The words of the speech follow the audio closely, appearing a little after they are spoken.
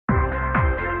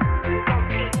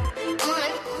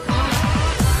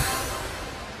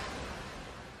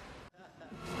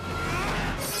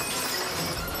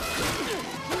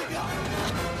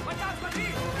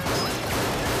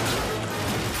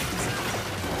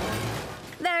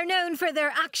known for their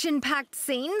action-packed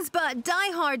scenes, but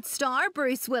Die Hard star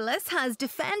Bruce Willis has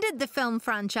defended the film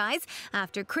franchise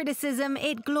after criticism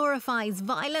it glorifies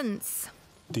violence.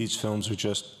 These films are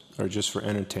just for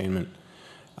entertainment.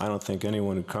 I don't think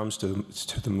anyone who comes to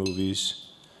the movies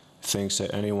thinks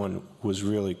that anyone was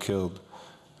really killed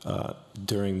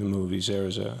during the movies.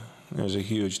 There's a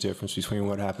huge difference between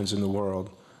what happens in the world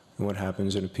and what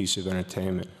happens in a piece of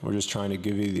entertainment. We're just trying to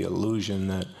give you the illusion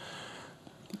that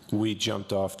we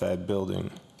jumped off that building,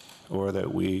 or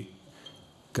that we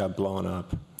got blown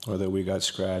up, or that we got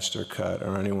scratched or cut,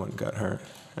 or anyone got hurt.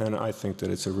 And I think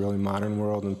that it's a really modern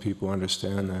world, and people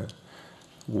understand that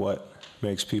what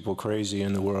makes people crazy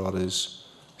in the world is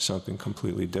something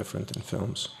completely different in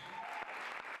films.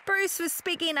 Bruce was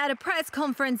speaking at a press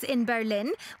conference in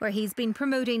Berlin, where he's been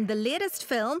promoting the latest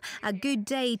film, A Good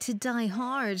Day to Die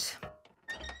Hard.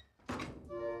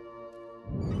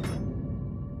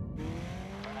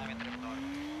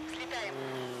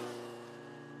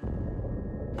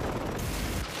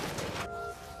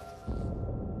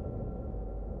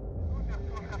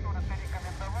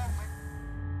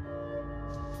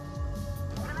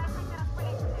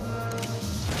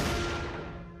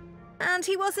 And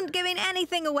he wasn't giving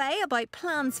anything away about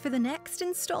plans for the next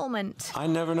instalment. I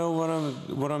never know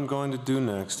what I'm going to do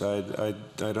next. I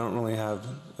don't really have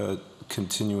a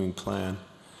continuing plan.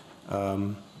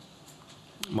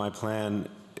 My plan,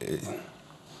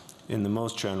 in the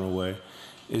most general way,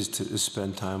 is to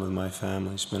spend time with my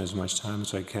family, spend as much time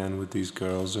as I can with these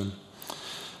girls, and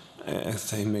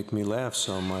they make me laugh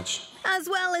so much. As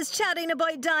well as chatting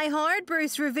about Die Hard,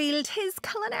 Bruce revealed his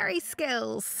culinary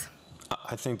skills.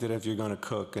 I think that if you're going to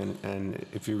cook, and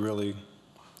if you really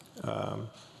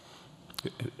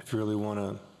want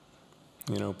to,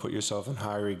 put yourself in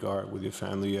high regard with your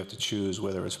family, you have to choose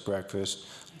whether it's breakfast,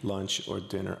 lunch, or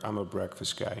dinner. I'm a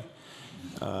breakfast guy.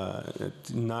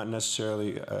 Not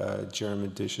necessarily German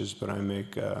dishes, but I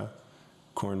make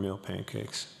cornmeal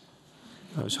pancakes.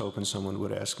 I was hoping someone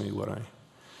would ask me what I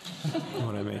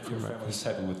make for breakfast. Your family's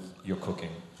happy with your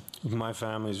cooking? My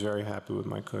family's very happy with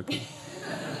my cooking.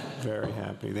 Very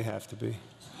happy. They have to be.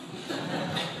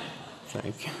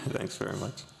 Thank you. Thanks very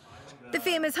much. The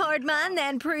famous hard man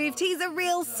then proved he's a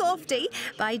real softie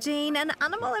by doing an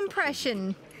animal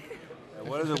impression.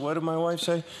 What is it? What did my wife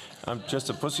say? I'm just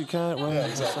a pussycat? What? Yeah,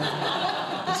 exactly.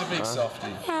 It's a big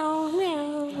softie.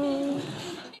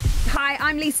 Hi,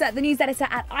 I'm Lisa, the news editor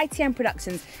at ITM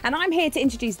Productions, and I'm here to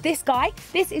introduce this guy.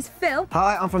 This is Phil.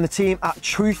 Hi, I'm from the team at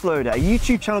Truthloader, a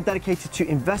YouTube channel dedicated to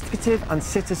investigative and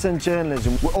citizen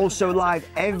journalism. We're also live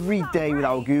every day with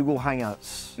our Google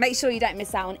Hangouts. Make sure you don't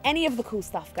miss out on any of the cool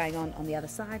stuff going on the other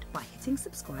side by hitting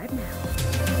subscribe now.